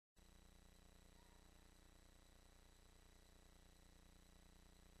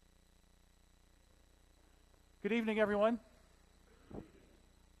Good evening, everyone.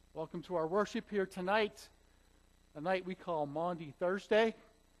 Welcome to our worship here tonight, a night we call Maundy Thursday.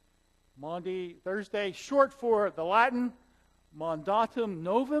 Maundy Thursday, short for the Latin Mandatum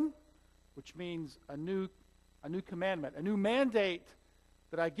Novum, which means a new commandment, a new mandate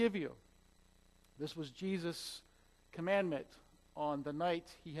that I give you. This was Jesus' commandment on the night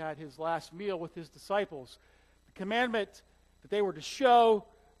he had his last meal with his disciples. The commandment that they were to show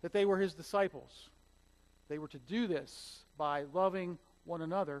that they were his disciples. They were to do this by loving one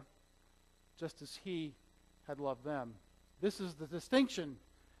another just as he had loved them. This is the distinction.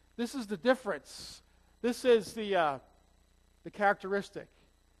 This is the difference. This is the characteristic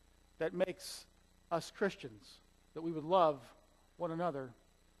that makes us Christians, that we would love one another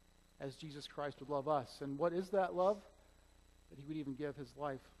as Jesus Christ would love us. And what is that love? That he would even give his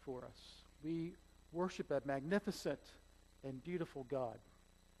life for us. We worship a magnificent and beautiful God.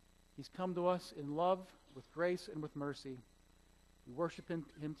 He's come to us in love, with grace, and with mercy. We worship him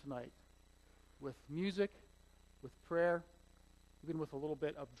tonight with music, with prayer, even with a little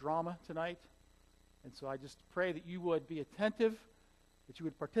bit of drama tonight. And so I just pray that you would be attentive, that you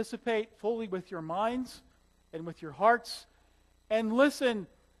would participate fully with your minds and with your hearts, and listen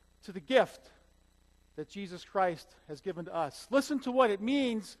to the gift that Jesus Christ has given to us. Listen to what it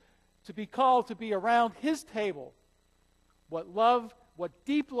means to be called to be around his table. What love, what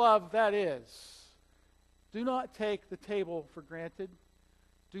deep love that is. Do not take the table for granted.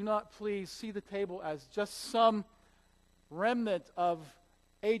 Do not please see the table as just some remnant of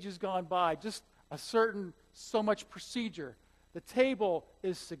ages gone by, just a certain so much procedure. The table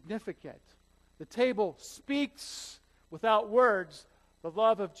is significant. The table speaks without words the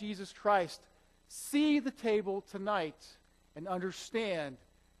love of Jesus Christ. See the table tonight and understand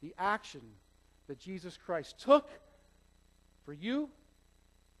the action that Jesus Christ took for you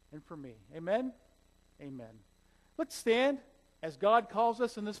and for me. Amen? Amen. Let's stand as God calls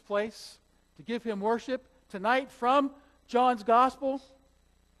us in this place to give him worship tonight from John's Gospel.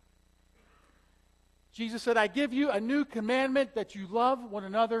 Jesus said, I give you a new commandment that you love one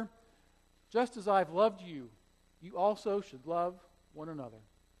another. Just as I've loved you, you also should love one another.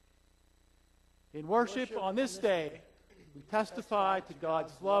 In worship on this day, we testify to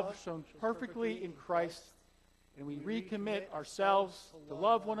God's love shown perfectly in Christ, and we recommit ourselves to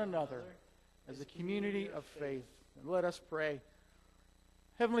love one another as a community of faith. And let us pray.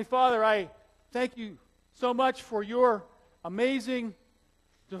 Heavenly Father, I thank you so much for your amazing,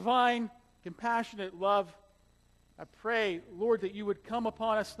 divine, compassionate love. I pray, Lord, that you would come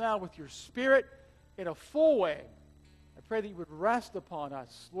upon us now with your Spirit in a full way. I pray that you would rest upon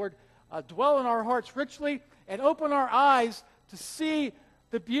us. Lord, dwell in our hearts richly and open our eyes to see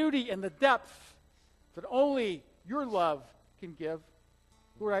the beauty and the depth that only your love can give.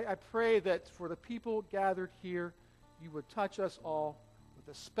 Lord, I pray that for the people gathered here, you would touch us all with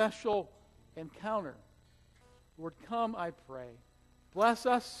a special encounter. Lord, come, I pray. Bless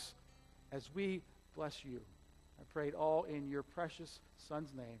us as we bless you. I pray it all in your precious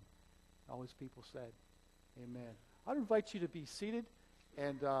Son's name. All his people said, amen. I'd invite you to be seated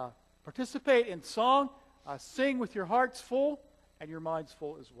and participate in song. Sing with your hearts full and your minds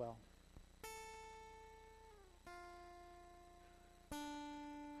full as well.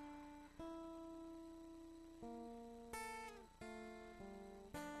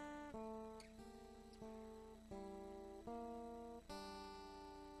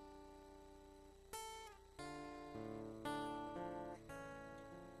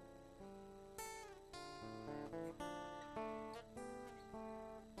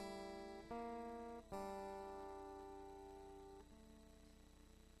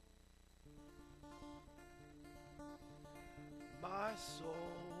 My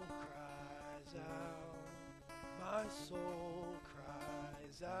soul cries out, my soul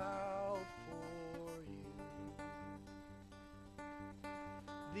cries out for you.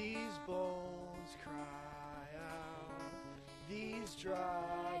 These bones cry out, these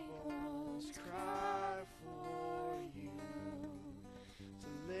dry bones cry for you. To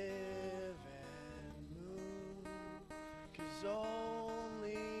live and move, 'cause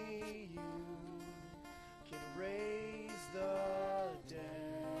only you can raise the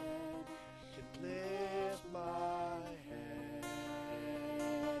dead, can lift my head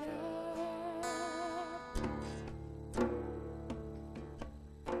up.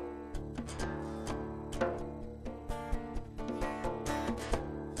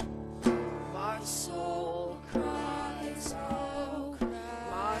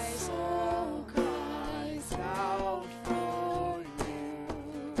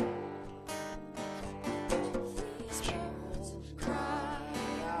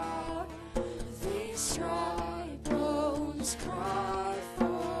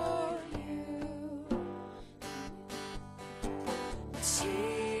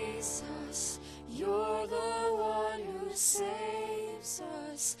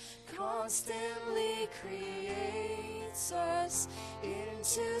 creates us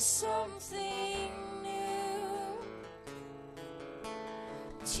into something new.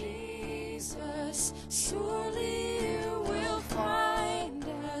 Jesus, surely you will find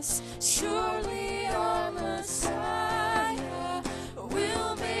us. Surely our Messiah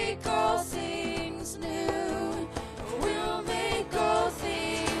will make all things new. Will make all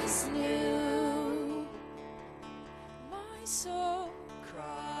things new. My soul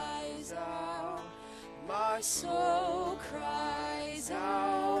cries out. My soul cries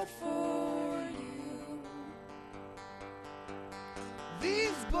out for you.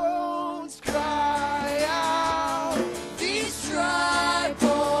 These bones cry out. These dry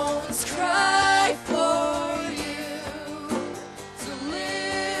bones cry for you to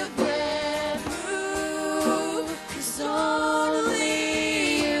live and move, 'cause only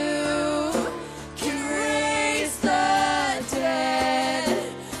you can raise the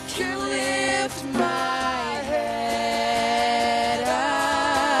dead, can lift my head.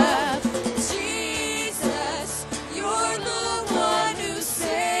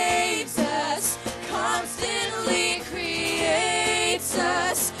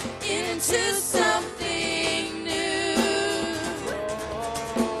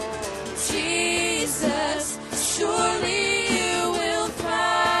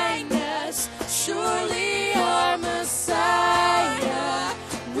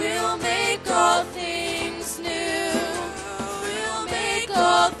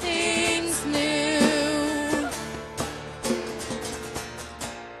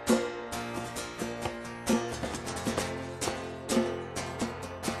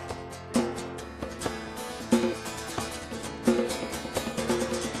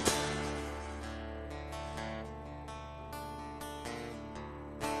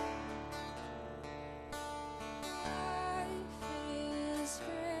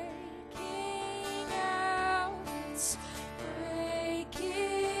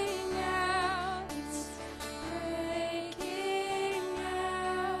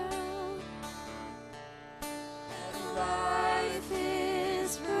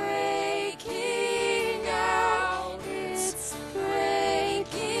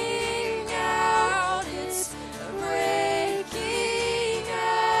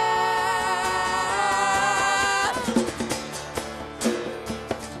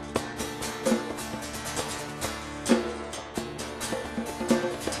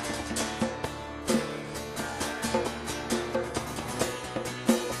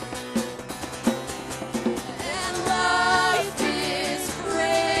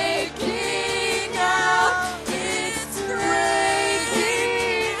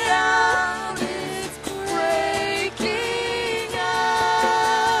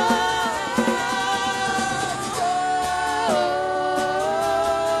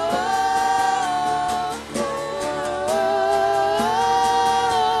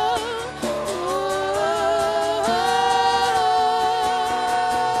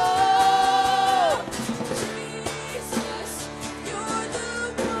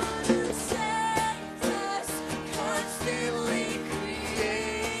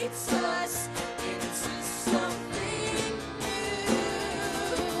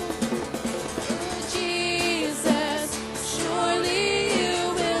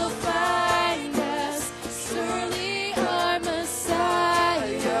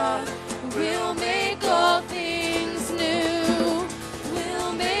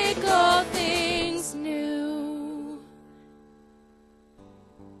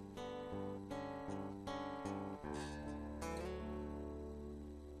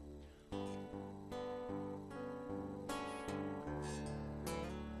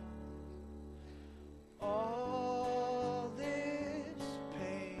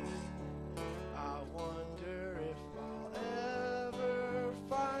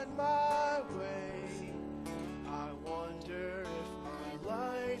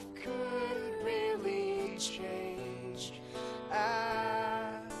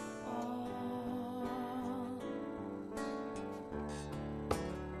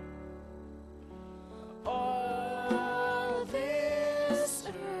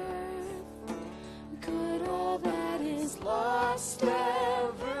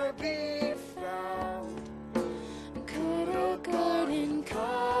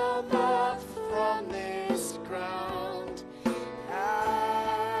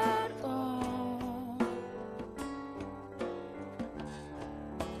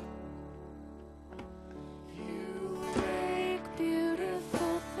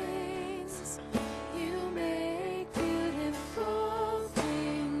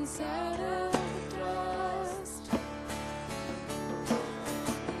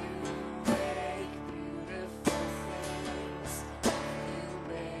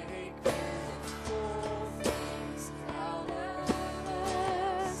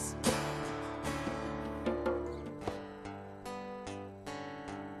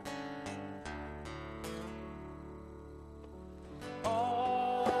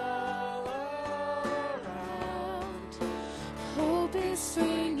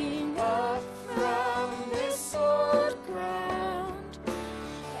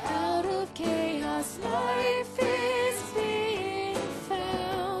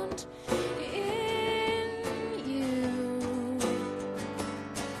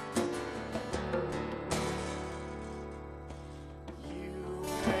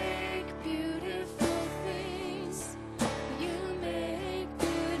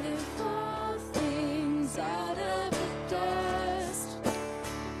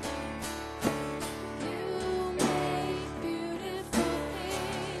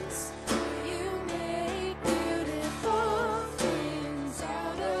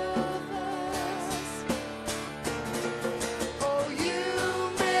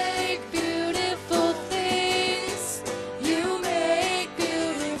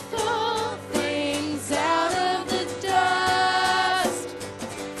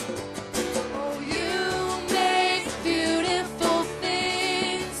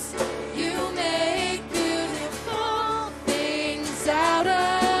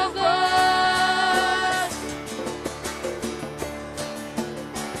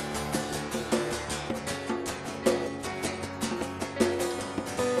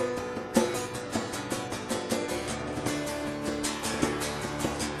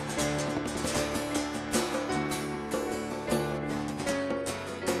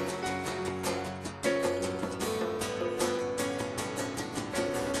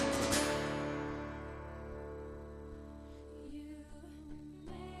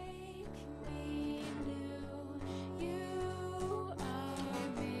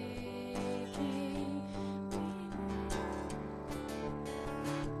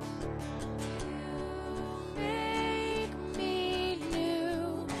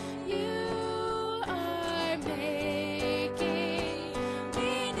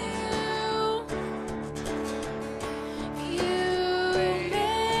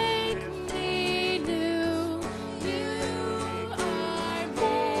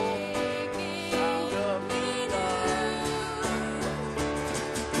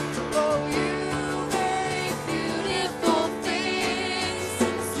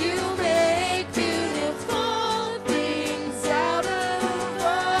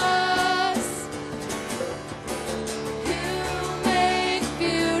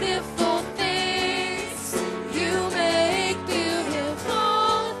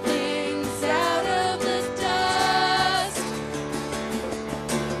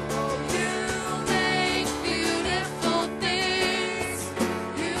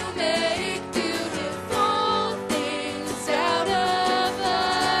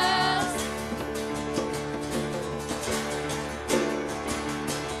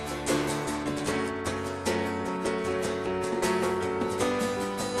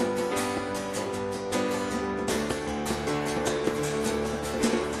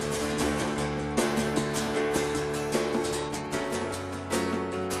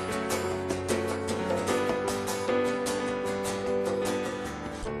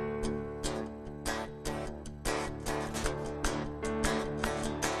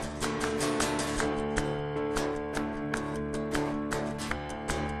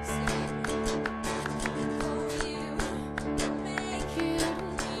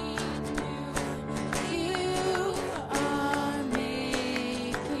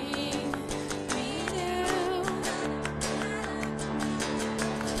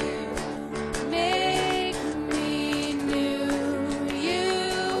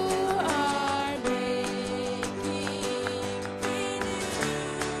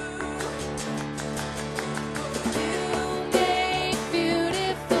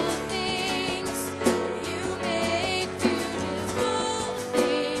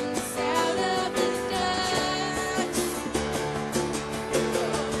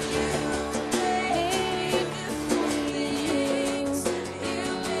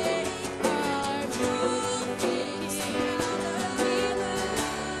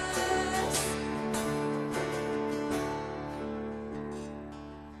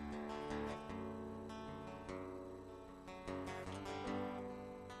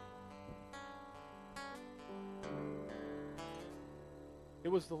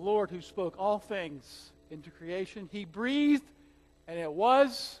 it was the Lord who spoke all things into creation. He breathed, and it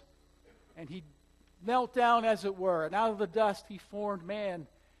was, and he knelt down, as it were, and out of the dust he formed man,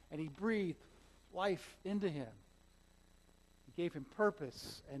 and he breathed life into him. He gave him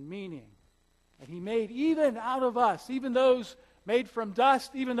purpose and meaning. And he made even out of us, even those made from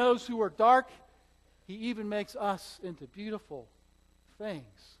dust, even those who are dark, he even makes us into beautiful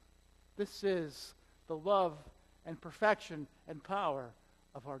things. This is the love and perfection and power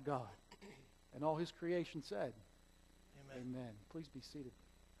of our God. And all his creation said, Amen. Amen. Please be seated.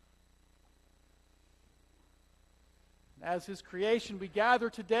 As his creation, we gather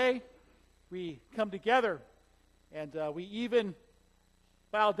today, we come together, and we even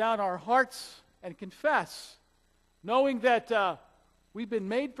bow down our hearts and confess, knowing that we've been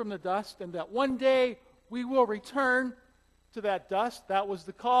made from the dust and that one day we will return to that dust. That was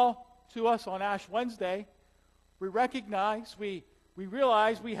the call to us on Ash Wednesday. We recognize, we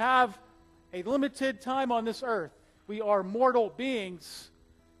realize we have a limited time on this earth. We are mortal beings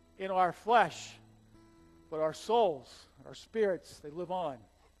in our flesh, but our souls, our spirits, they live on.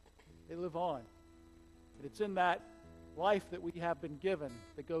 They live on. And it's in that life that we have been given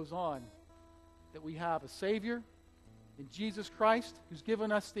that goes on that we have a Savior in Jesus Christ who's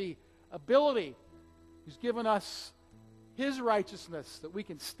given us the ability, who's given us his righteousness that we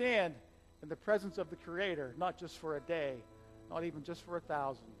can stand in the presence of the Creator, not just for a day, not even just for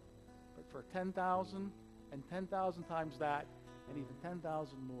 1,000, but for 10,000 and 10,000 times that, and even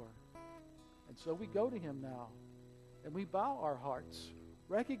 10,000 more. And so we go to him now, and we bow our hearts,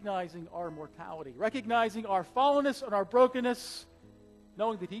 recognizing our mortality, recognizing our fallenness and our brokenness,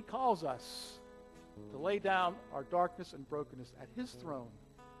 knowing that he calls us to lay down our darkness and brokenness at his throne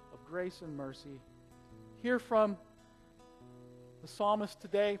of grace and mercy. Hear from the psalmist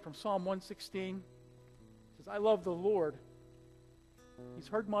today, from Psalm 116. It says, I love the Lord. He's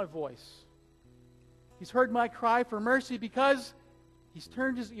heard my voice. He's heard my cry for mercy because he's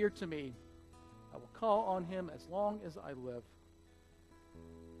turned his ear to me. I will call on him as long as I live.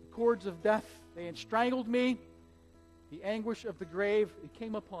 The cords of death, they strangled me. The anguish of the grave, it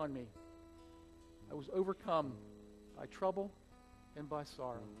came upon me. I was overcome by trouble and by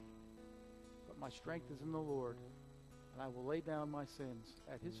sorrow. But my strength is in the Lord, and I will lay down my sins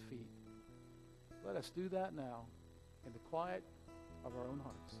at his feet. Let us do that now in the quiet of our own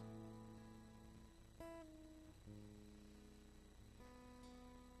hearts.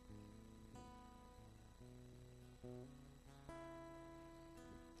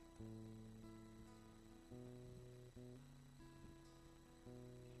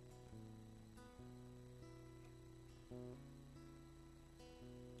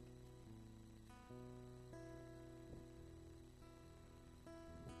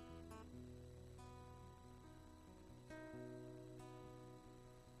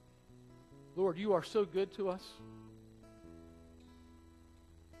 Lord, you are so good to us.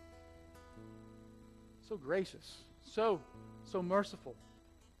 So gracious, so merciful,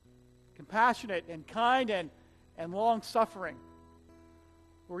 compassionate and kind and long-suffering.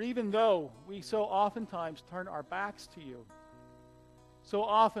 Lord, even though we so oftentimes turn our backs to you, so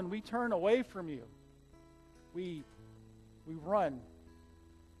often we turn away from you, we run,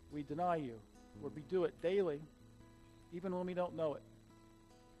 we deny you. Lord, we do it daily, even when we don't know it.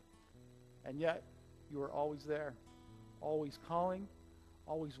 And yet, you are always there, always calling,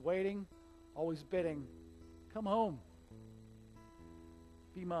 always waiting, always bidding, come home.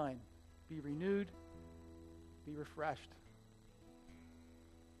 Be mine. Be renewed. Be refreshed.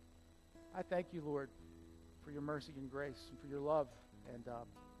 I thank you, Lord, for your mercy and grace and for your love. And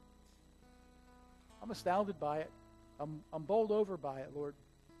I'm astounded by it. I'm bowled over by it, Lord.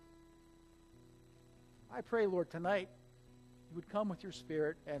 I pray, Lord, tonight you would come with your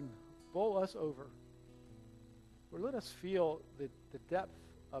Spirit and bowl us over. Lord, let us feel the depth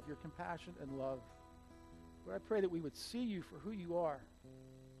of your compassion and love. Lord, I pray that we would see you for who you are,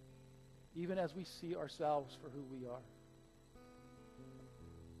 even as we see ourselves for who we are.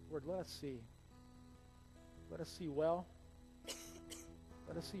 Lord, let us see. Let us see well.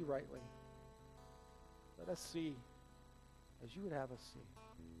 Let us see rightly. Let us see as you would have us see.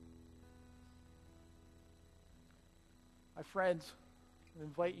 My friends, I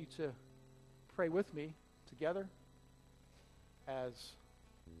invite you to pray with me together as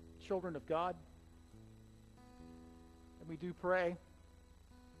children of God. And we do pray,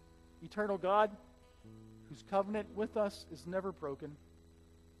 eternal God, whose covenant with us is never broken.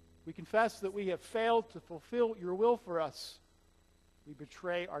 We confess that we have failed to fulfill your will for us. We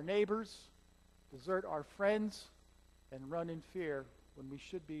betray our neighbors, desert our friends, and run in fear when we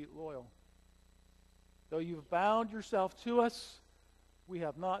should be loyal. Though you've bound yourself to us, we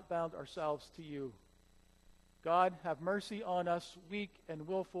have not bound ourselves to you. God, have mercy on us, weak and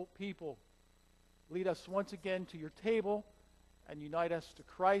willful people. Lead us once again to your table and unite us to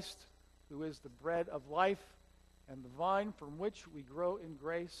Christ, who is the bread of life and the vine from which we grow in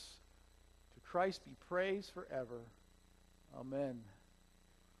grace. To Christ be praise forever. Amen.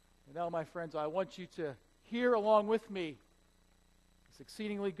 And now, my friends, I want you to hear along with me this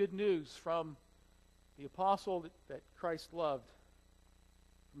exceedingly good news from the apostle that Christ loved,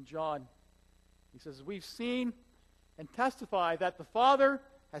 from John. He says, we've seen and testify that the Father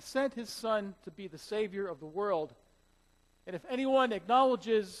has sent his Son to be the Savior of the world. And if anyone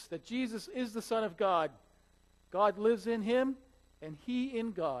acknowledges that Jesus is the Son of God, God lives in him and he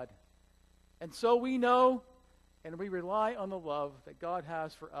in God. And so we know and we rely on the love that God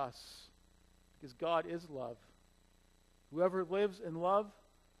has for us, because God is love. Whoever lives in love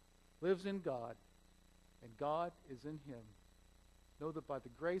lives in God, and God is in him. Know that by the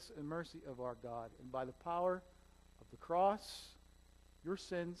grace and mercy of our God and by the power of the cross, your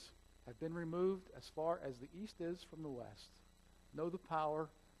sins have been removed as far as the east is from the west. Know the power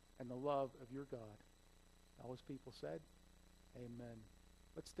and the love of your God. All his people said, amen.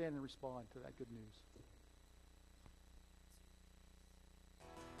 Let's stand and respond to that good news.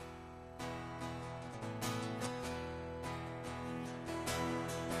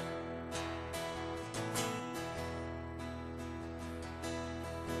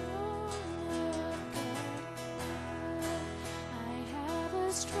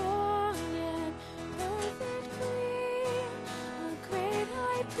 Strong and perfect Queen, a great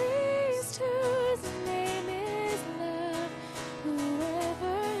high priest whose name is love,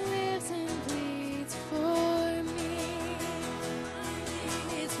 whoever lives and bleeds for me. My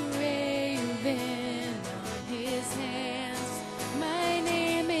name is graven on his hands, my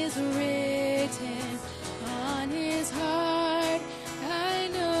name is written on his heart. I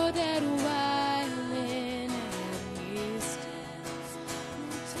know that while in heaven he stands, no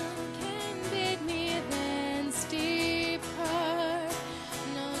tongue can bid me thence depart.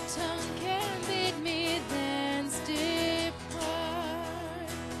 No tongue can bid me thence depart.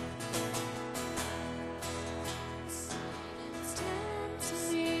 Silence tempts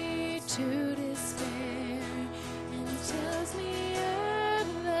me to despair and tells me of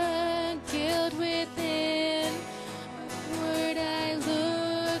the guilt within. Upward I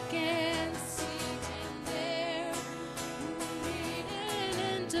look and see him there, who made an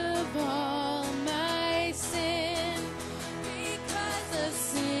end of all my sin. Because a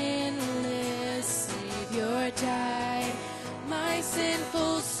sinless Savior died, my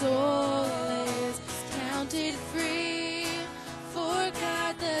sinful soul is counted free. For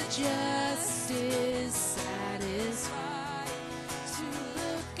God the just is satisfied to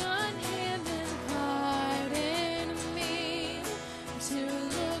look on him and pardon me. To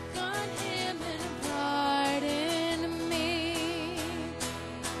look on him and pardon me.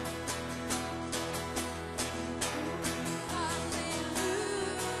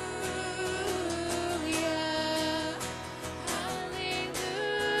 Hallelujah.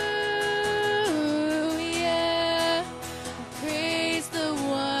 Hallelujah. Praise the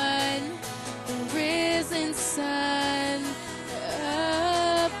one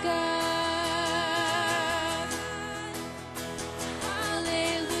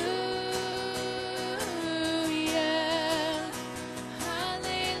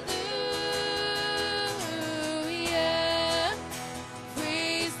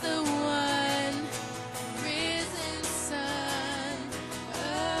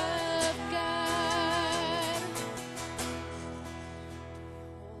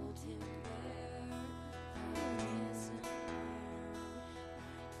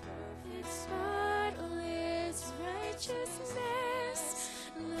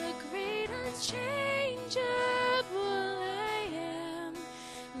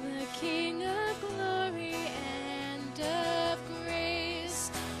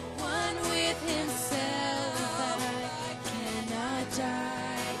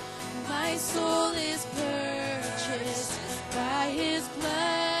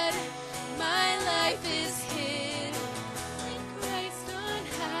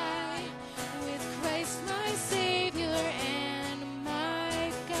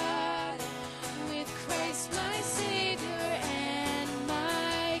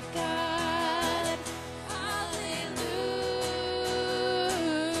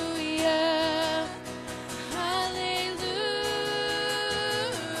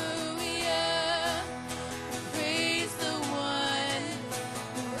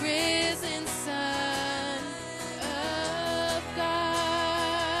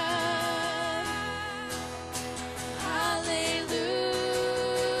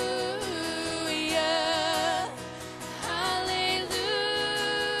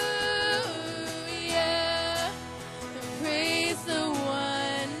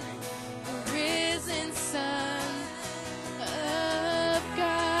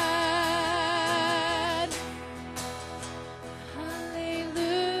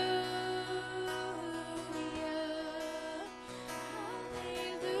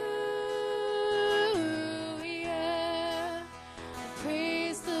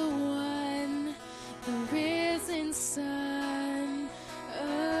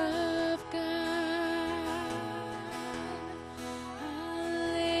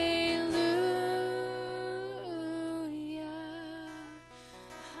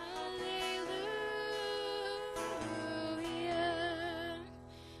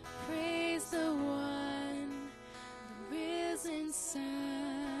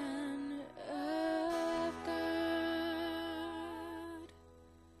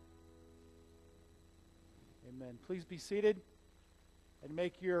Please be seated and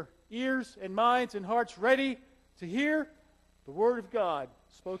make your ears and minds and hearts ready to hear the Word of God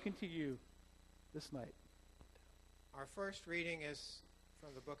spoken to you this night. Our first reading is from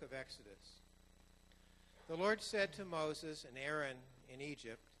the book of Exodus. The Lord said to Moses and Aaron in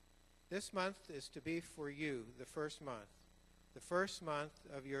Egypt, "This month is to be for you the first month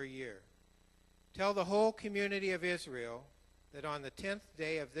of your year. Tell the whole community of Israel that on the 10th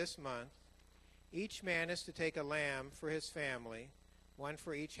day of this month, each man is to take a lamb for his family, one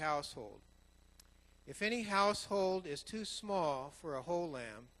for each household. If any household is too small for a whole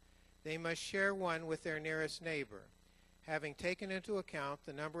lamb, they must share one with their nearest neighbor, having taken into account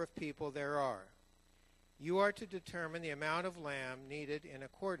the number of people there are. You are to determine the amount of lamb needed in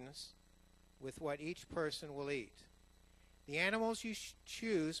accordance with what each person will eat. The animals you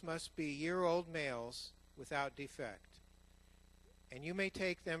choose must be year-old males without defect, and you may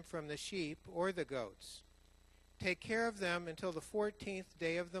take them from the sheep or the goats. Take care of them until the 14th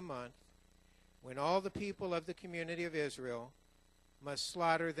day of the month, when all the people of the community of Israel must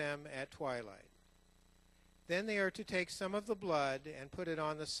slaughter them at twilight. Then they are to take some of the blood and put it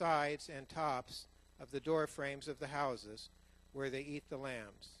on the sides and tops of the door frames of the houses where they eat the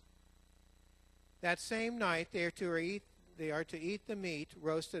lambs. That same night they are to eat the meat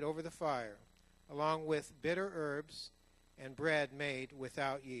roasted over the fire, along with bitter herbs and bread made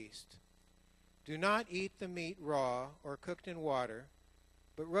without yeast. Do not eat the meat raw or cooked in water,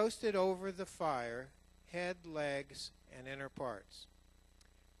 but roast it over the fire, head, legs, and inner parts.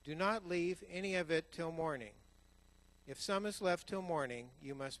 Do not leave any of it till morning. If some is left till morning,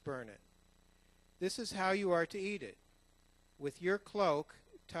 you must burn it. This is how you are to eat it: with your cloak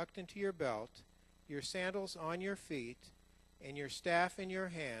tucked into your belt, your sandals on your feet, and your staff in your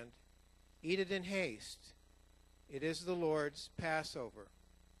hand. Eat it in haste. It is the Lord's Passover.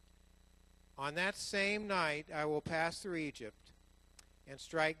 On that same night I will pass through Egypt and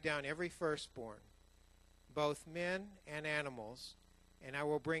strike down every firstborn, both men and animals, and I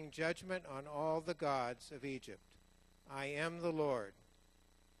will bring judgment on all the gods of Egypt. I am the Lord.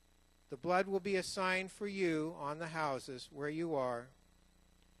 The blood will be a sign for you on the houses where you are,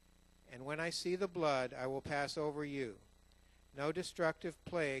 and when I see the blood, I will pass over you. No destructive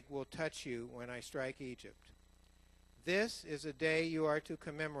plague will touch you when I strike Egypt. This is a day you are to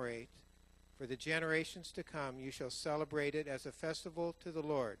commemorate. For the generations to come, you shall celebrate it as a festival to the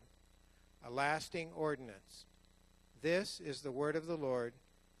Lord, a lasting ordinance. This is the word of the Lord.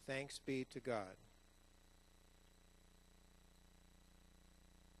 Thanks be to God."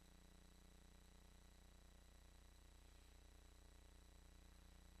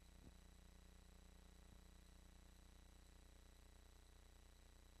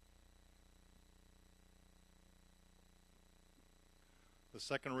 The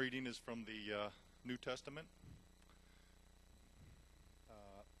second reading is from the New Testament.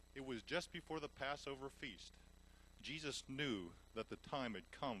 It was just before the Passover feast. Jesus knew that the time had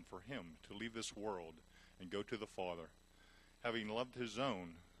come for him to leave this world and go to the Father. Having loved his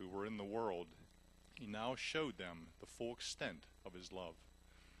own who were in the world, he now showed them the full extent of his love.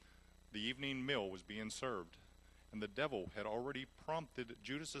 The evening meal was being served, and the devil had already prompted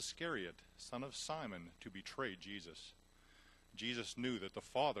Judas Iscariot, son of Simon, to betray Jesus. Jesus knew that the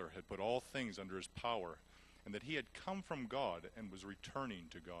Father had put all things under his power, and that he had come from God and was returning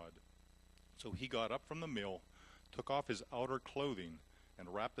to God. So he got up from the meal, took off his outer clothing,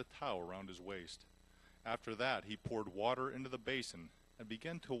 and wrapped a towel around his waist. After that he poured water into the basin and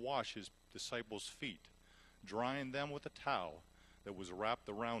began to wash his disciples' feet, drying them with a towel that was wrapped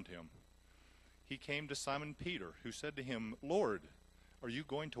around him. He came to Simon Peter, who said to him, "Lord, are you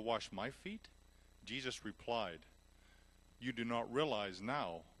going to wash my feet?" Jesus replied, "You do not realize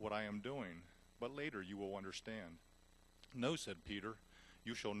now what I am doing, but later you will understand." "No," said Peter,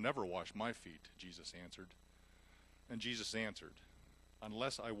 "you shall never wash my feet," Jesus answered. And Jesus answered,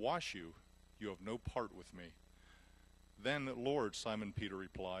 "Unless I wash you, you have no part with me." "Then, Lord," Simon Peter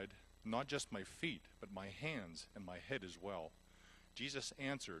replied, "not just my feet, but my hands and my head as well." Jesus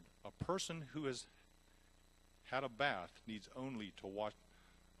answered, "A person who has had a bath needs only to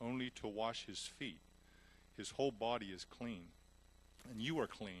wash his feet. His whole body is clean. And you are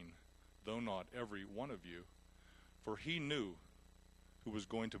clean, though not every one of you." For he knew who was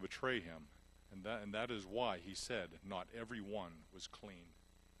going to betray him, and that is why he said not every one was clean.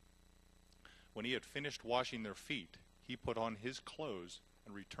 When he had finished washing their feet, he put on his clothes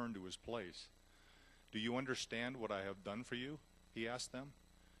and returned to his place. "Do you understand what I have done for you?" he asked them.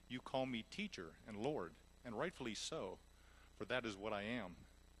 "You call me teacher and Lord, and rightfully so, for that is what I am.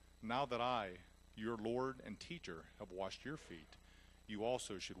 Now that I, your Lord and teacher, have washed your feet, you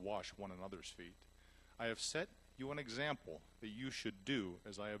also should wash one another's feet. I have set you an example that you should do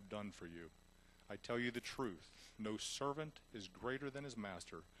as I have done for you. I tell you the truth, no servant is greater than his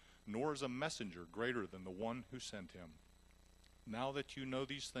master, nor is a messenger greater than the one who sent him. Now that you know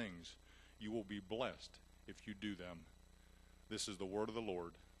these things, you will be blessed if you do them. This is the word of the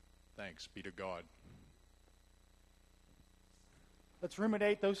Lord. Thanks be to God. Let's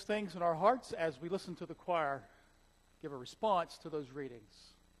ruminate those things in our hearts as we listen to the choir give a response to those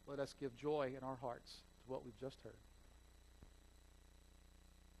readings. Let us give joy in our hearts to what we've just heard.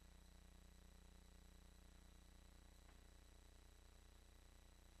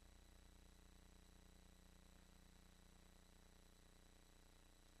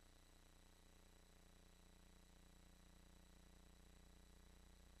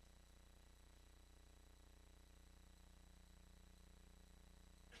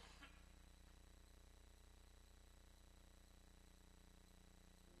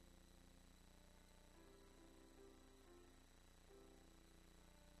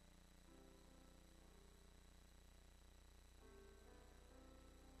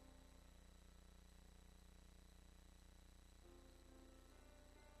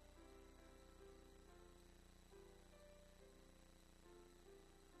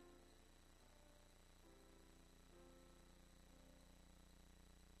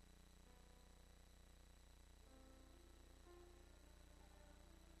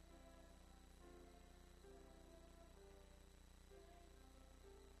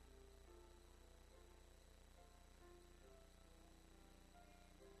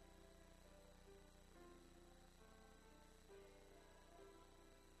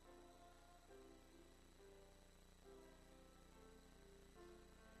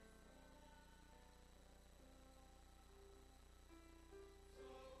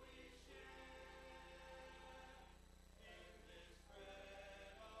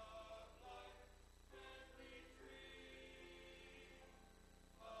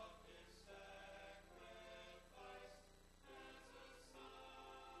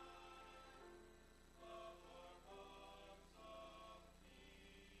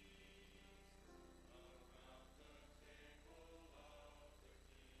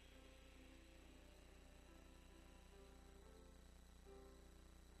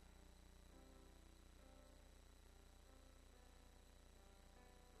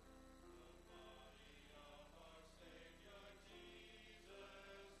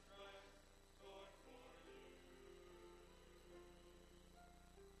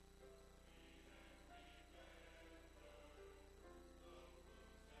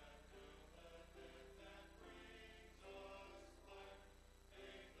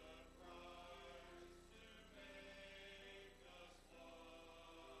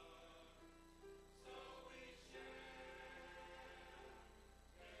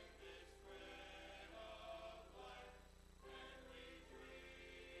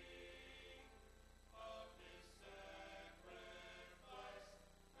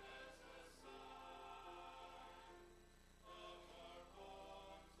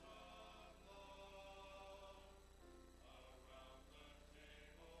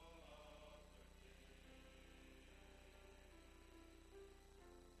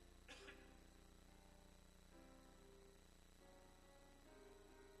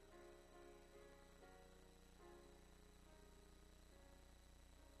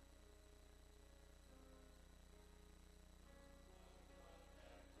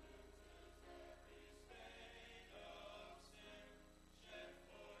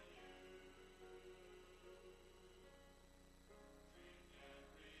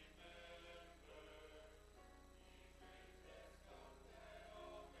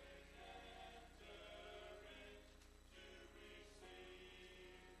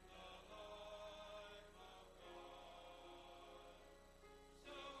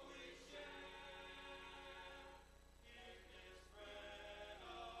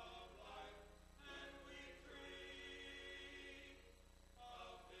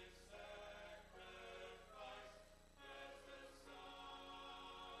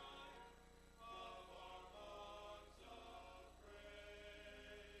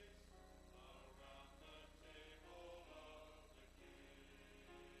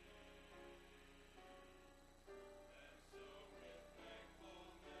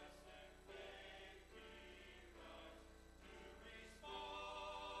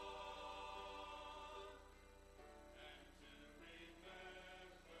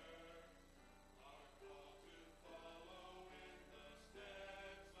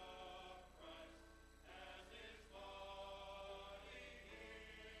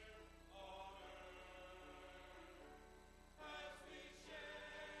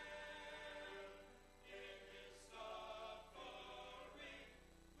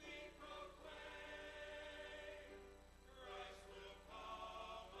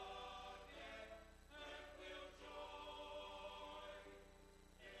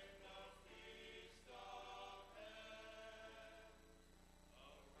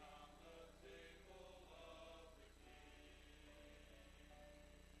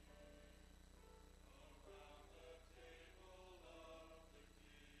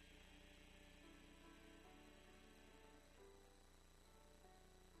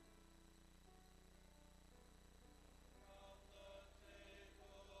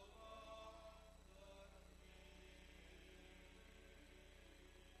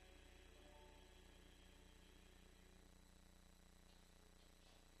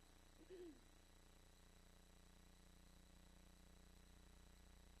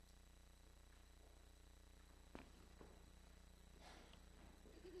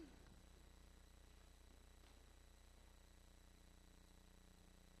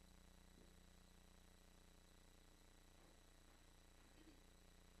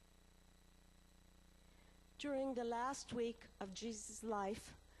 During the last week of Jesus'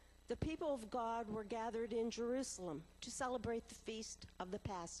 life, the people of God were gathered in Jerusalem to celebrate the feast of the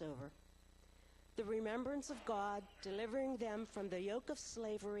Passover, the remembrance of God delivering them from the yoke of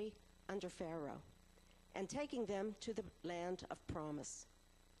slavery under Pharaoh and taking them to the land of promise.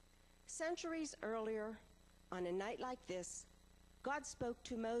 Centuries earlier, on a night like this, God spoke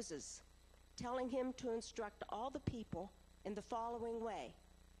to Moses, telling him to instruct all the people in the following way.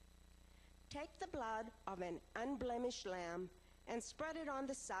 Take the blood of an unblemished lamb and spread it on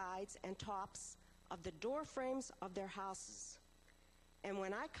the sides and tops of the door frames of their houses. And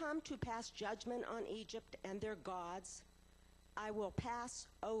when I come to pass judgment on Egypt and their gods, I will pass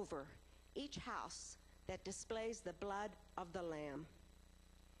over each house that displays the blood of the lamb.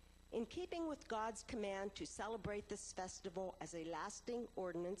 In keeping with God's command to celebrate this festival as a lasting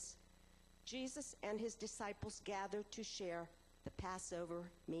ordinance, Jesus and his disciples gathered to share the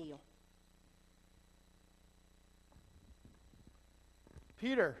Passover meal.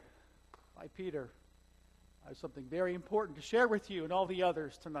 Peter, hi Peter, I have something very important to share with you and all the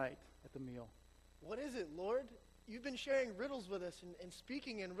others tonight at the meal. What is it, Lord? You've been sharing riddles with us and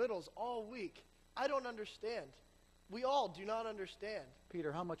speaking in riddles all week. I don't understand. We all do not understand.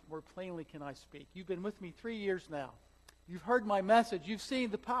 Peter, how much more plainly can I speak? You've been with me 3 years now. You've heard my message. You've seen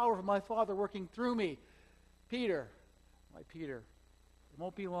the power of my Father working through me. Peter, my Peter, it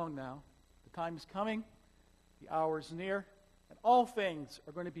won't be long now. The time is coming. The hour is near. And all things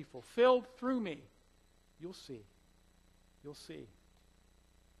are going to be fulfilled through me. You'll see. You'll see.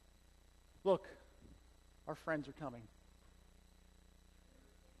 Look, our friends are coming.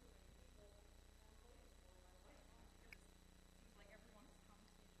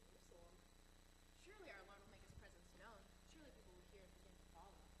 Surely our Lord will make his presence known. Surely people will hear and begin to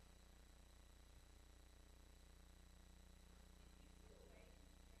follow.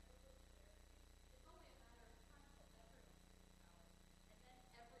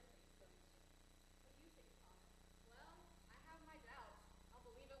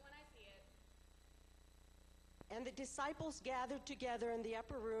 And the disciples gathered together in the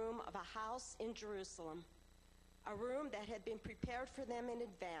upper room of a house in Jerusalem, a room that had been prepared for them in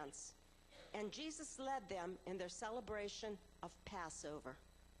advance. And Jesus led them in their celebration of Passover.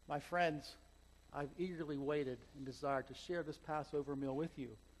 My friends, I've eagerly waited and desired to share this Passover meal with you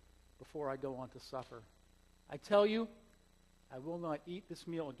before I go on to supper. I tell you, I will not eat this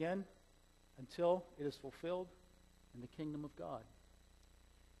meal again until it is fulfilled in the kingdom of God.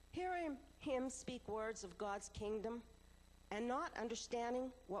 Hearing him speak words of God's kingdom and not understanding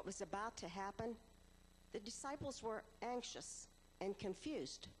what was about to happen, the disciples were anxious and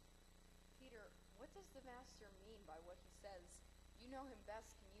confused. Peter, what does the master mean by what he says? You know him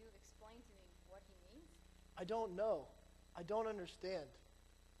best. Can you explain to me what he means? I don't know. I don't understand.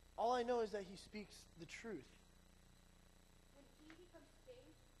 All I know is that he speaks the truth. When he becomes king,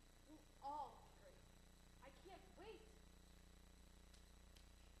 we'll all be great. I can't wait.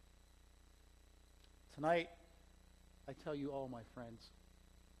 Tonight, I tell you all, my friends,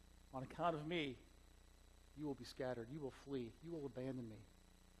 on account of me, you will be scattered. You will flee. You will abandon me.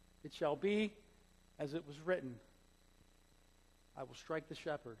 It shall be as it was written, I will strike the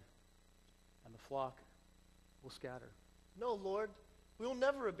shepherd, and the flock will scatter. No, Lord, we will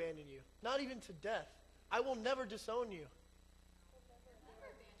never abandon you, not even to death. I will never disown you.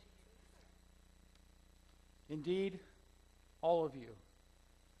 Indeed, all of you,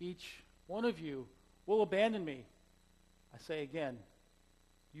 each one of you, will abandon me. I say again,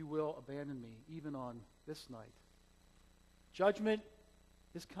 you will abandon me, even on this night. Judgment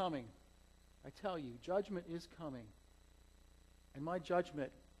is coming. I tell you, judgment is coming. And my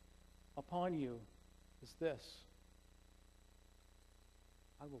judgment upon you is this.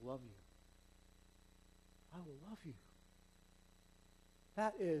 I will love you. I will love you.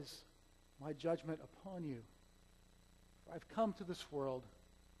 That is my judgment upon you. For I've come to this world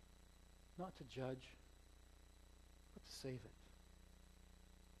not to judge, but to save it.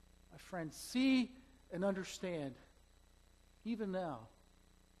 My friends, see and understand, even now,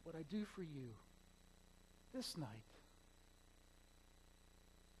 what I do for you this night.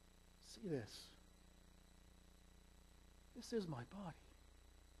 See this. This is my body.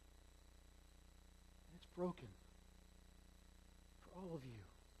 And it's broken for all of you.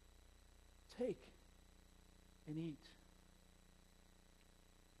 Take and eat.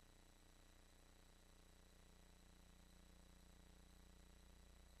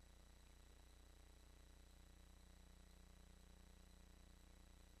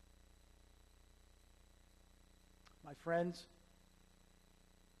 My friends,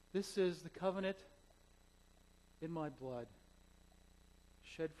 this is the covenant in my blood,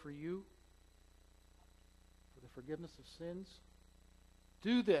 shed for you forgiveness of sins.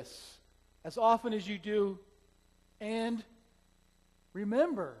 Do this as often as you do, and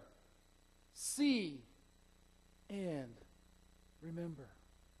remember. See and remember.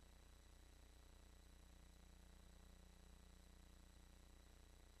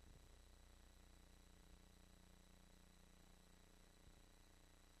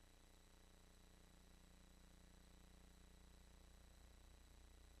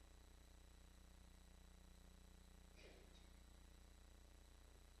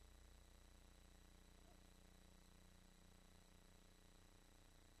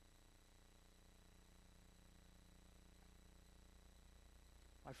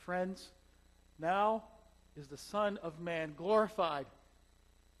 My friends, now is the Son of Man glorified,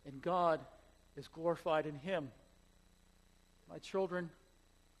 and God is glorified in him. My children,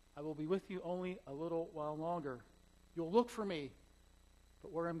 I will be with you only a little while longer. You'll look for me,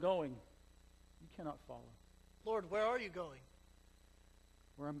 but where I'm going, you cannot follow. Lord, where are you going?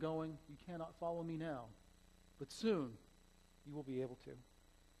 Where I'm going, you cannot follow me now, but soon you will be able to.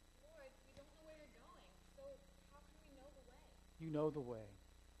 Lord, we don't know where you're going, so how can we know the way? You know the way.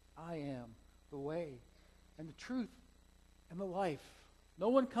 I am the way and the truth and the life. No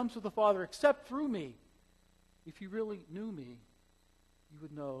one comes to the Father except through me. If you really knew me, you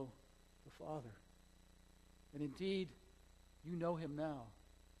would know the Father. And indeed, you know him now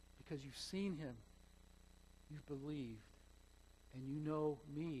because you've seen him, you've believed, and you know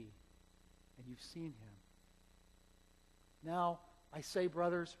me, and you've seen him. Now, I say,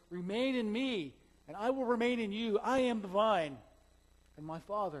 brothers, remain in me, and I will remain in you. I am the vine, and my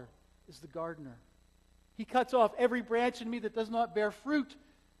Father is the gardener. He cuts off every branch in me that does not bear fruit,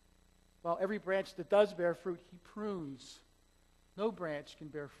 while every branch that does bear fruit, he prunes. No branch can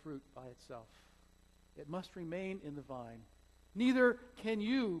bear fruit by itself. It must remain in the vine. Neither can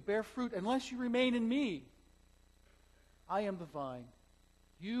you bear fruit unless you remain in me. I am the vine.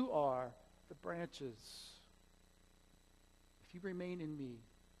 You are the branches. If you remain in me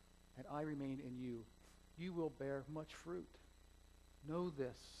and I remain in you, you will bear much fruit. Know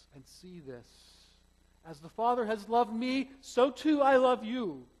this and see this. As the Father has loved me, so too I love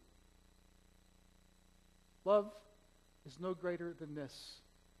you. Love is no greater than this,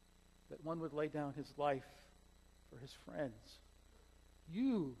 that one would lay down his life for his friends.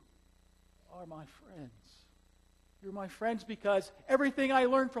 You are my friends. You're my friends because everything I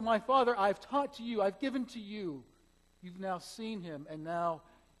learned from my Father I've taught to you, I've given to you. You've now seen him, and now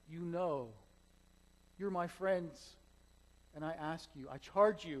you know. You're my friends, and I ask you, I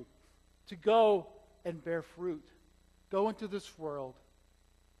charge you to go and bear fruit. Go into this world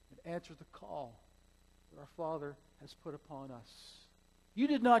and answer the call that our Father has put upon us. You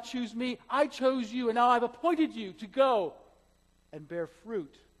did not choose me, I chose you, and now I've appointed you to go and bear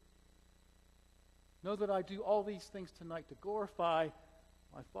fruit. Know that I do all these things tonight to glorify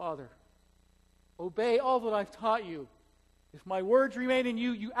my Father. Obey all that I've taught you. If my words remain in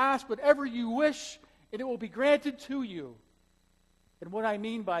you, you ask whatever you wish, and it will be granted to you. And what I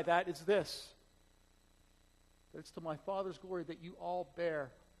mean by that is this, that it's to my Father's glory that you all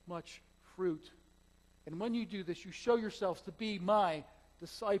bear much fruit. And when you do this, you show yourselves to be my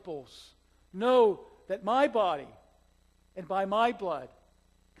disciples. Know that my body and by my blood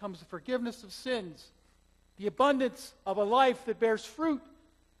comes the forgiveness of sins, the abundance of a life that bears fruit.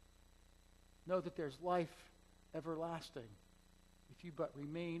 Know that there's life everlasting if you but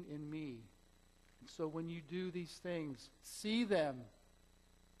remain in me. And so when you do these things, see them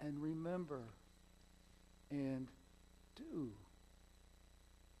and remember and do.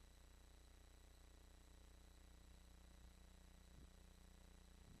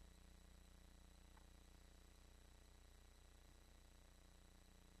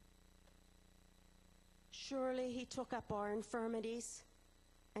 Surely he took up our infirmities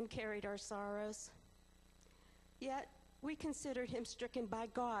and carried our sorrows. Yet we considered him stricken by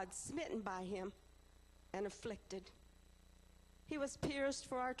God, smitten by him, and afflicted. He was pierced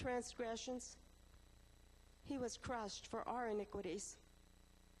for our transgressions. He was crushed for our iniquities.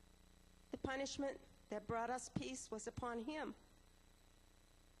 The punishment that brought us peace was upon him,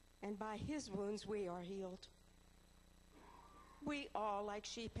 and by his wounds we are healed. We all, like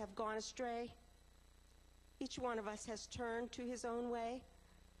sheep, have gone astray. Each one of us has turned to his own way,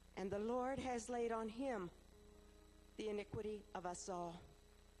 and the Lord has laid on him the iniquity of us all.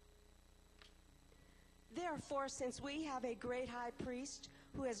 Therefore, since we have a great high priest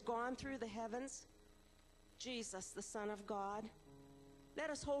who has gone through the heavens, Jesus, the Son of God, let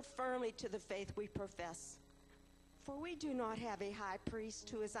us hold firmly to the faith we profess. For we do not have a high priest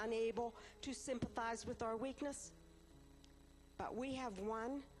who is unable to sympathize with our weakness, but we have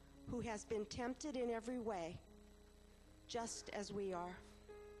one who has been tempted in every way, just as we are,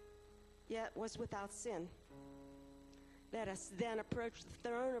 yet was without sin. Let us then approach the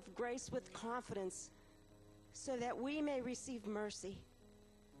throne of grace with confidence, so that we may receive mercy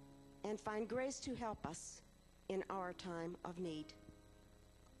and find grace to help us in our time of need.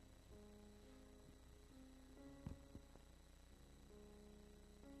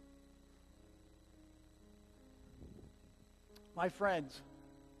 My friends,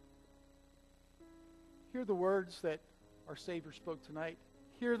 hear the words that our Savior spoke tonight.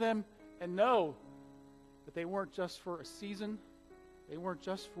 Hear them and know that they weren't just for a season. They weren't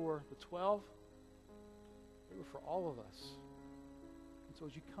just for the 12. They were for all of us. And so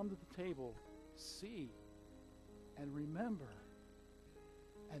as you come to the table, see and remember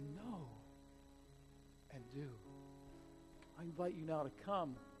and know and do. I invite you now to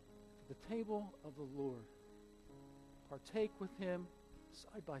come to the table of the Lord. Partake with him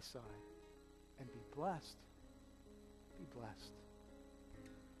side by side and be blessed. Be blessed.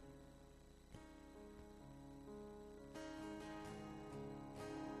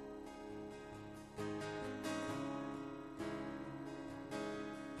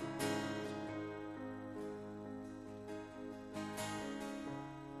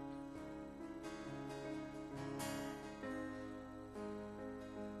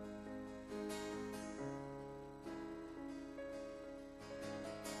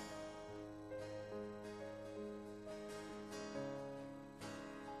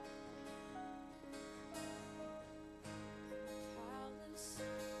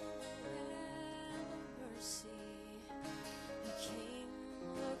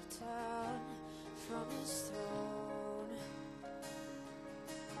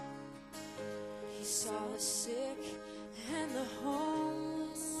 Saw the sick and the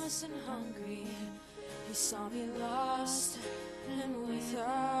homeless and hungry. He saw me lost and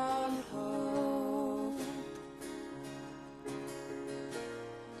without hope,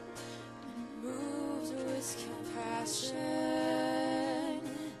 and moved with compassion.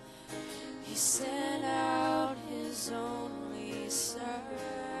 He sent out his only Son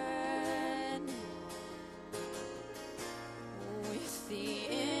with the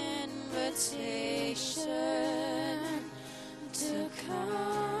invitation to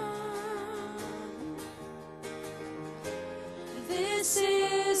come. This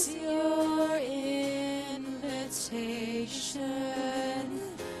is your invitation.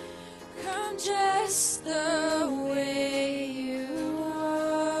 Come just the way you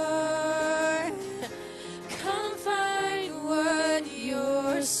are. Come find what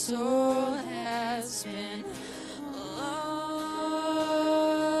your soul has been longing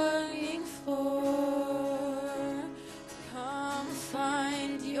for. Come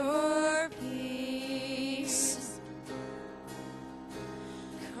find your peace.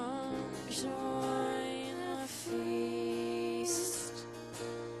 Come join the feast.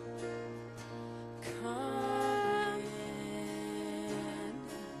 Come in.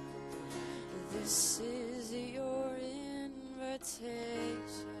 This is your invitation.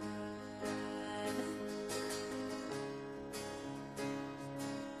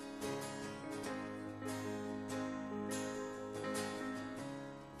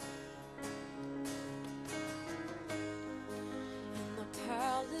 In the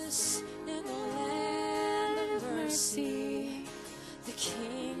palace in the land of mercy, the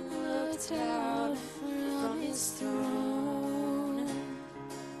King looked out from his throne.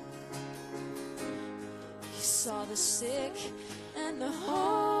 He saw the sick and the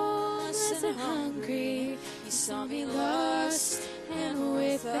homeless and hungry. He saw me lost and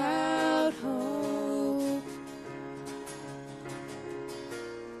without hope,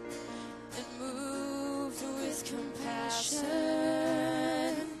 and moved with compassion.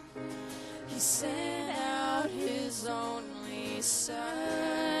 He sent out his only Son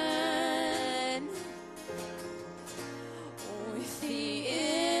with the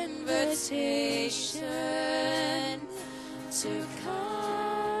invitation to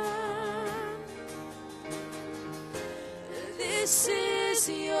come. This is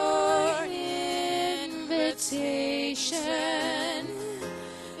your invitation.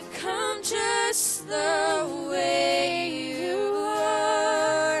 Come just the way you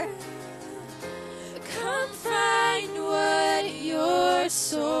are. Come find what your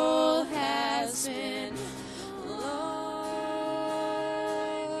soul has been longing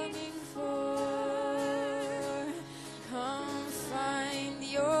for. Come find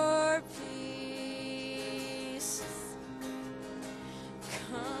your peace.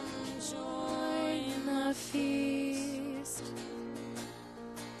 Come join the feast.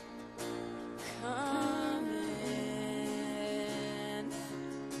 Come in.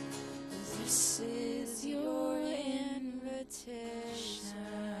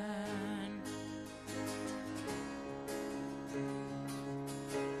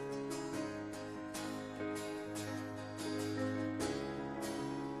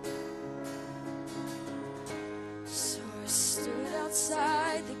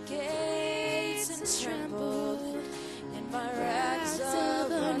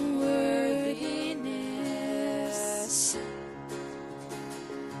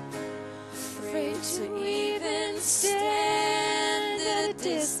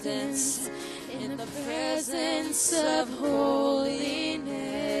 presence, in the presence of holiness.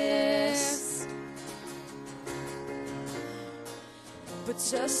 But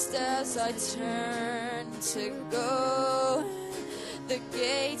just as I turned to go, the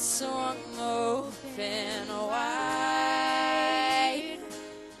gates swung open wide,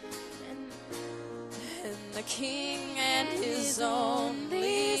 and the King and his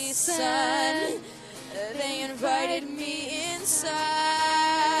only Son, they invited me inside.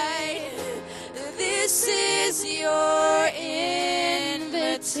 This is your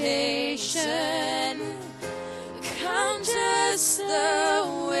invitation. Come just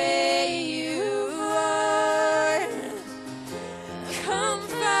the way you are. Come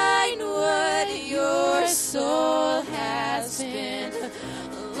find what your soul has been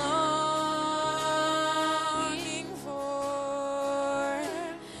longing for.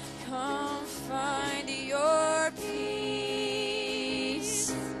 Come find your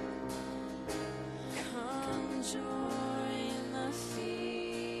peace. Come join the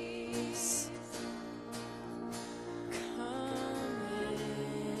feast. Come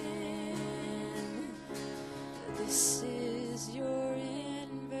in. This is your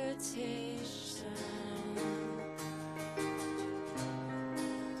invitation.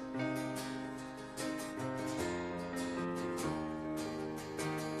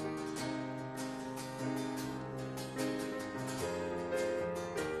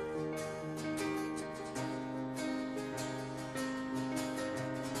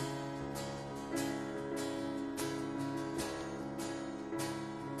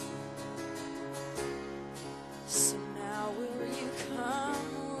 So now will you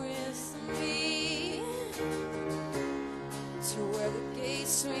come with me to where the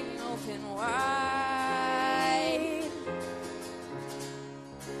gates swing open wide?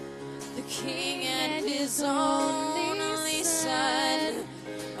 The King and his only Son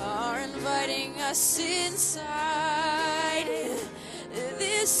are inviting us inside.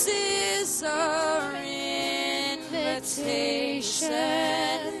 This is our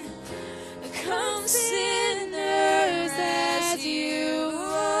invitation. Come sinners as you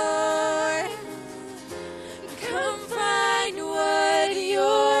are. Come find what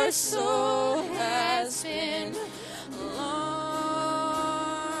your soul has been longing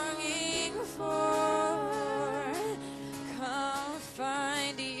for. Come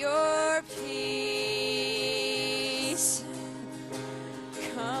find your peace.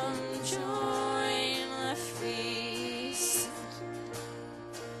 Come join the feast.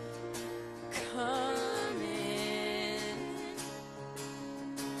 Come in.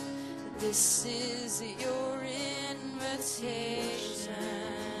 This is your invitation.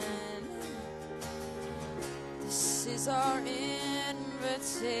 This is our invitation.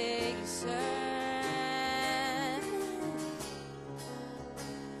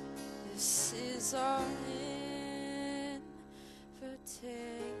 This is our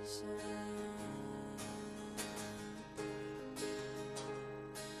invitation.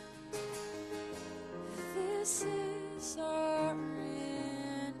 This is our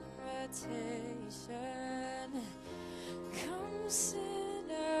invitation. Come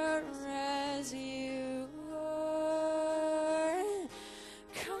sinner as you are.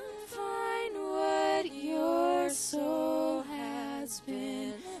 Come find what your soul has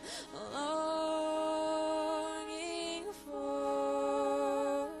been longing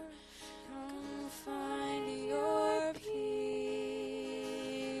for. Come find your peace.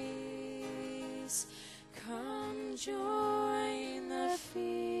 Come join the feast.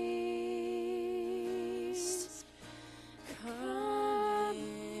 Come in.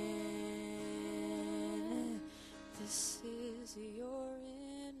 This is your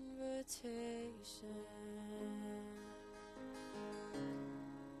invitation.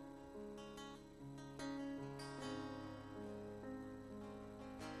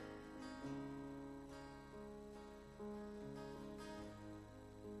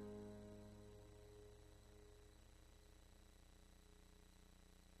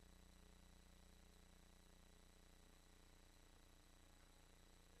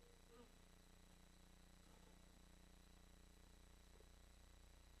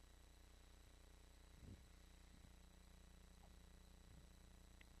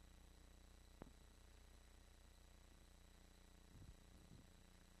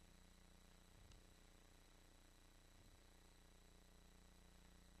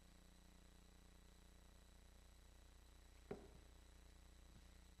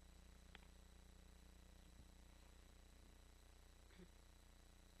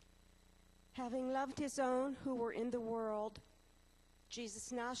 Having loved his own who were in the world,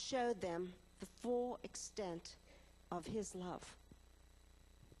 Jesus now showed them the full extent of his love.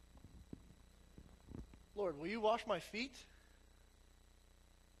 Lord, will you wash my feet?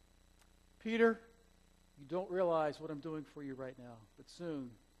 Peter, you don't realize what I'm doing for you right now, but soon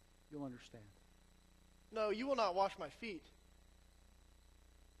you'll understand. No, you will not wash my feet.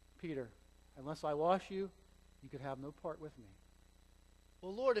 Peter, unless I wash you, you could have no part with me.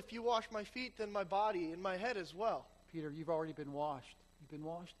 Well, Lord, if you wash my feet, then my body and my head as well. Peter, you've already been washed. You've been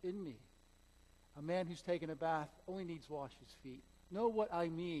washed in me. A man who's taken a bath only needs to wash his feet. Know what I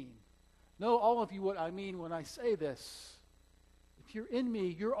mean. Know, all of you, what I mean when I say this. If you're in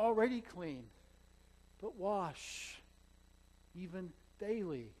me, you're already clean. But wash, even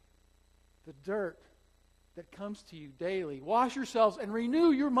daily, the dirt that comes to you daily. Wash yourselves and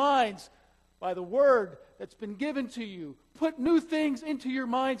renew your minds by the word that's been given to you. Put new things into your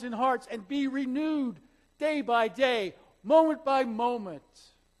minds and hearts and be renewed day by day, moment by moment.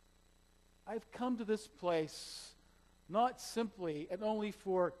 I've come to this place not simply and only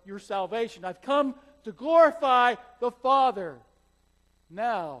for your salvation. I've come to glorify the Father.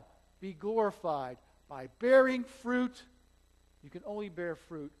 Now, be glorified by bearing fruit. You can only bear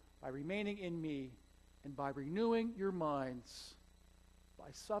fruit by remaining in me and by renewing your minds, by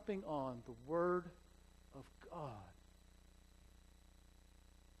supping on the Word of God.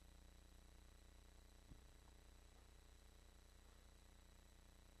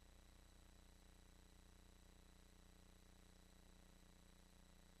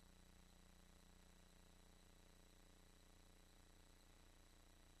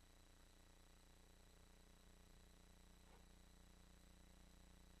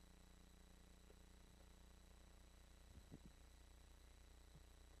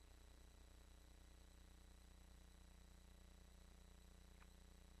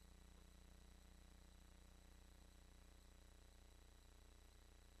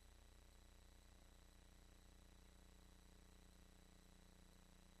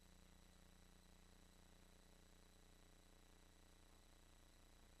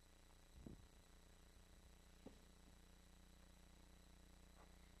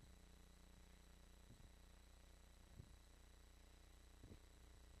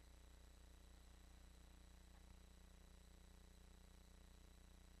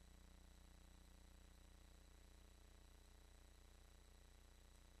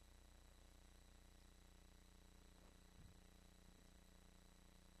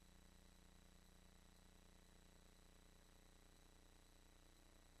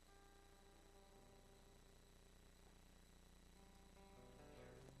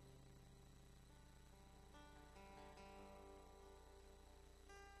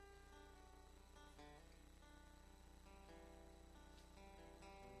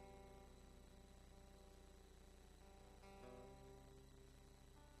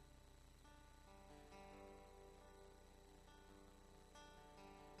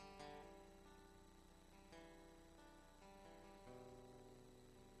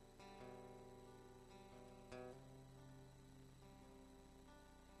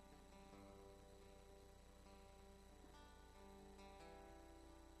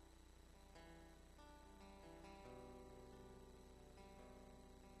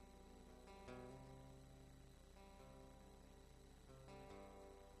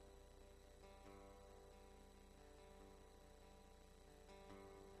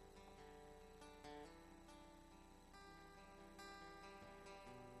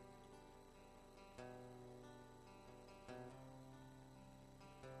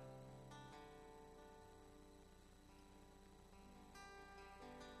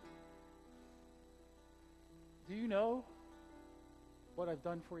 Do you know what I've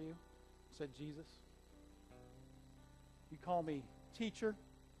done for you? Said Jesus. You call me teacher,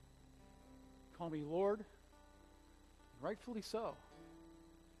 call me Lord, rightfully so,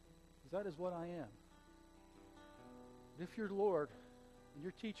 because that is what I am. But if your Lord and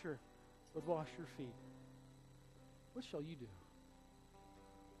your teacher would wash your feet, what shall you do?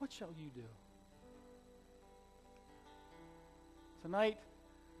 What shall you do? Tonight,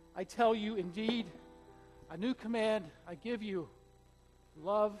 I tell you indeed, a new command I give you: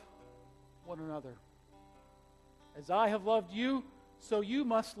 love one another. As I have loved you, so you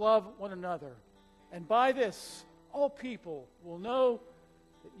must love one another. And by this, all people will know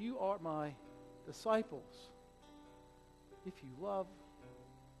that you are my disciples, if you love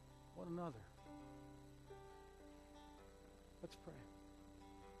one another. Let's pray.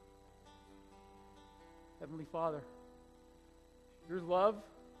 Heavenly Father, your love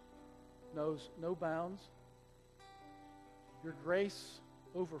knows no bounds. Your grace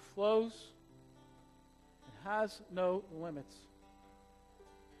overflows and has no limits.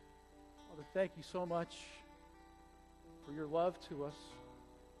 Father, thank you so much for your love to us.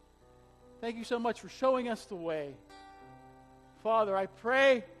 Thank you so much for showing us the way. Father, I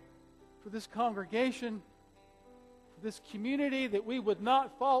pray for this congregation, for this community, that we would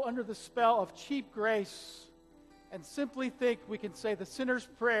not fall under the spell of cheap grace and simply think we can say the sinner's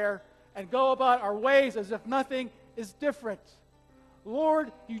prayer and go about our ways as if nothing is different.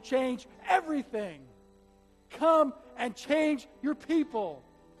 Lord, you change everything. Come and change your people.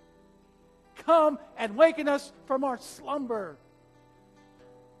 Come and waken us from our slumber.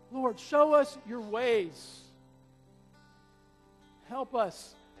 Lord, show us your ways. Help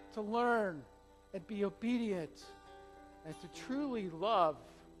us to learn and be obedient and to truly love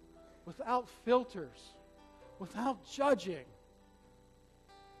without filters, without judging,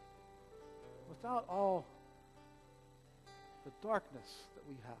 without all the darkness that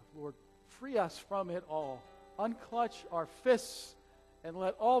we have. Lord, free us from it all. Unclutch our fists and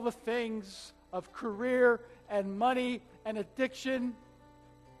let all the things of career and money and addiction,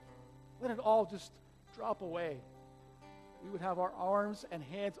 let it all just drop away. We would have our arms and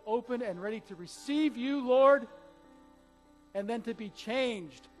hands open and ready to receive you, Lord, and then to be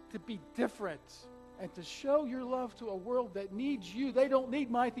changed, to be different, and to show your love to a world that needs you. They don't need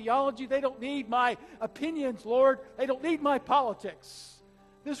my theology. They don't need my opinions, Lord. They don't need my politics.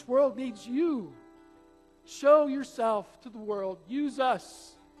 This world needs you. Show yourself to the world. Use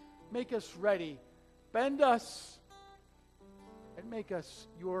us. Make us ready. Bend us and make us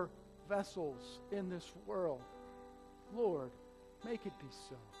your vessels in this world. Lord, make it be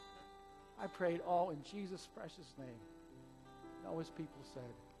so. I pray it all in Jesus' precious name. And all his people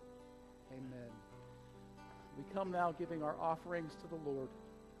said, amen. We come now giving our offerings to the Lord,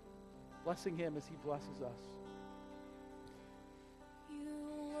 blessing him as he blesses us. You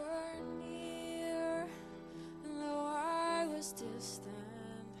were near, though I was distant,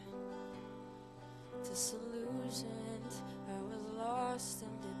 disillusioned, I was lost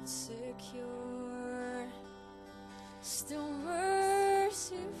and insecure. Still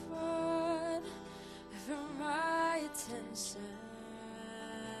mercy fought for my attention.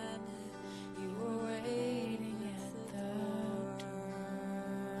 You were waiting at the door.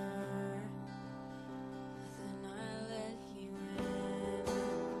 Then I let you in.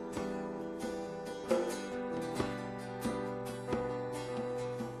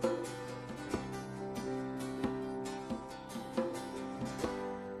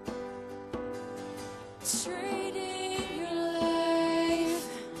 Trading your life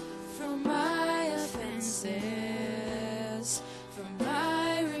for my offenses, for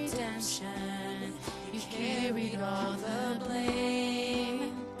my redemption. You carried all the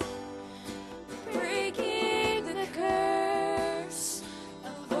blame, breaking the curse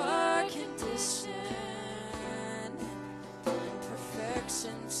of our condition.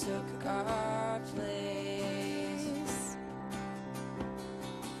 Perfection took our place.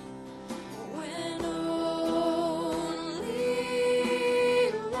 When only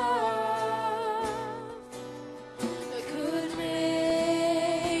love could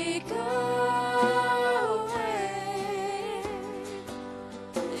make a way,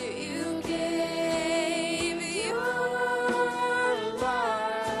 you gave your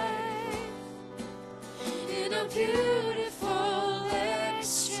life in a beautiful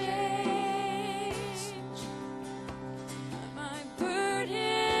exchange. My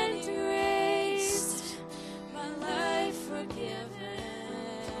burden erased, my life forgiven.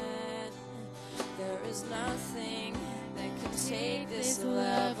 There is nothing that can take this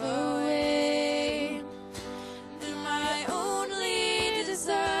love away. And my only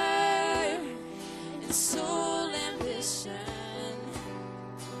desire and sole ambition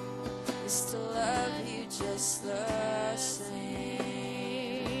is to love you just the same.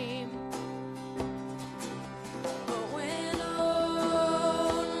 But when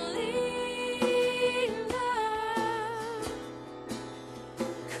only love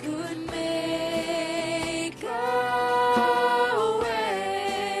could make a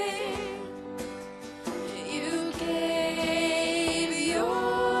way, you gave your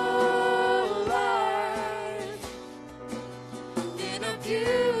life in a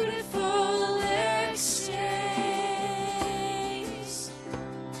beautiful exchange.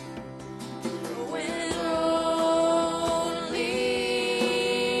 When only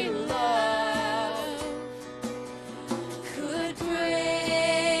love could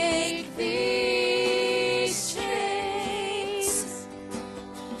break these chains,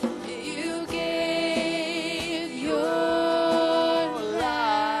 you gave your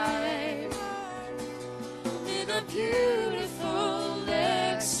life in a beautiful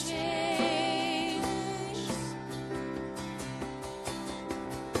exchange.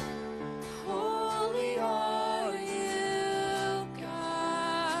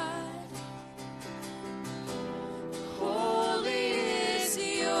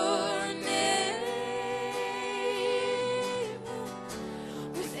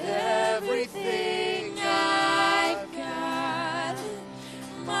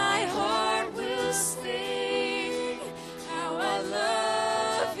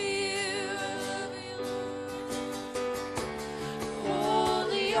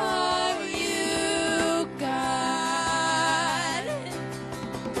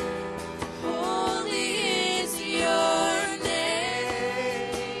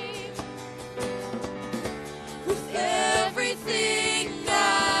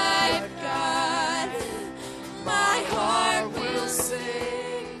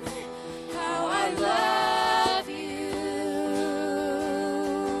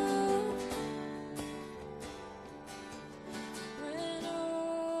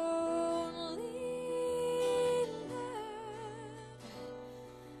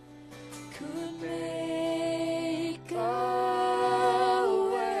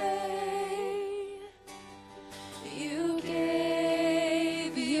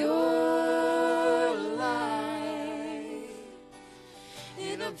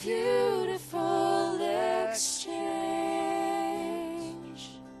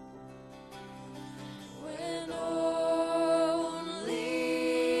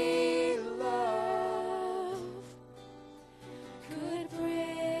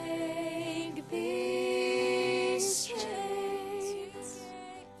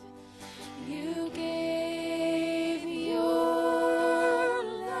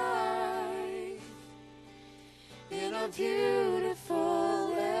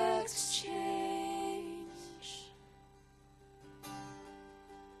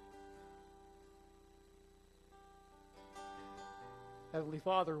 Heavenly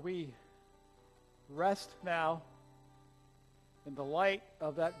Father, we rest now in the light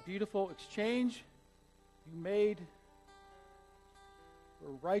of that beautiful exchange you made for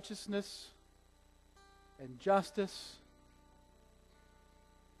righteousness and justice,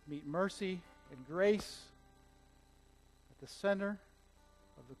 meet mercy and grace at the center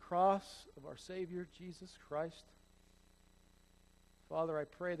of the cross of our Savior, Jesus Christ. Father, I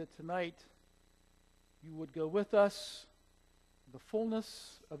pray that tonight you would go with us in the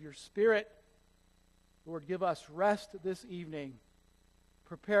fullness of your Spirit. Lord, give us rest this evening.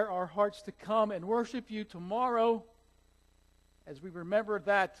 Prepare our hearts to come and worship you tomorrow as we remember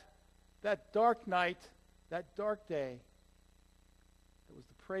that dark night, that dark day that was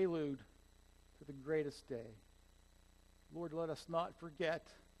the prelude to the greatest day. Lord, let us not forget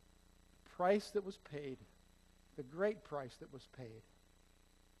the price that was paid, the great price that was paid.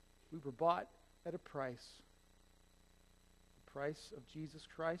 We were bought at a price. The price of Jesus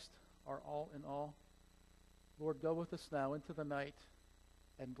Christ, our all in all. Lord, go with us now into the night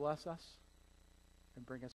and bless us and bring us